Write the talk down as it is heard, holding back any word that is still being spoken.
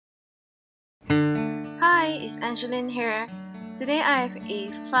Hi, it's Angeline here. Today I have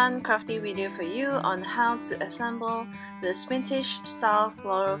a fun crafty video for you on how to assemble this vintage style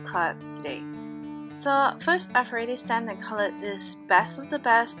floral card today. So first, I've already stamped and colored this best of the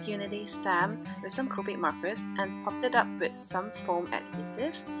best unity stamp with some Copic markers and popped it up with some foam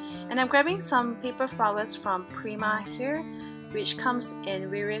adhesive. And I'm grabbing some paper flowers from Prima here, which comes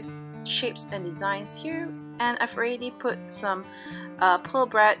in various shapes and designs here. And I've already put some pearl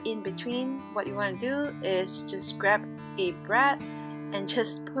brad in between. What you want to do is just grab a brad and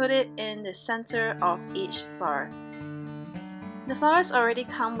just put it in the center of each flower. The flowers already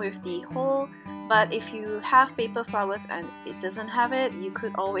come with the hole, but if you have paper flowers and it doesn't have it, you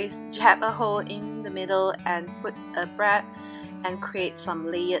could always jab a hole in the middle and put a brad and create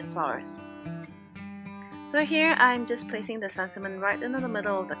some layered flowers. So here I'm just placing the sentiment right in the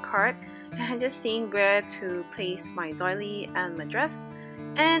middle of the card, and I'm just seeing where to place my doily and my dress,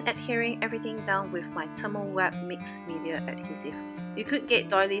 and adhering everything down with my thermal web mixed media adhesive. You could get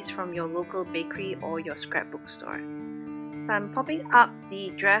doilies from your local bakery or your scrapbook store. So I'm popping up the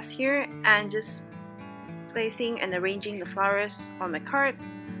dress here and just placing and arranging the flowers on my card,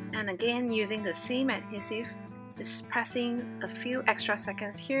 and again using the same adhesive, just pressing a few extra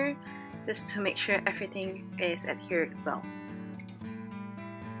seconds here just to make sure everything is adhered well.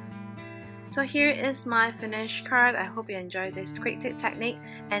 So here is my finished card. I hope you enjoyed this quick tip technique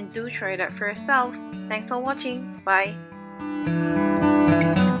and do try it out for yourself. Thanks for watching. Bye!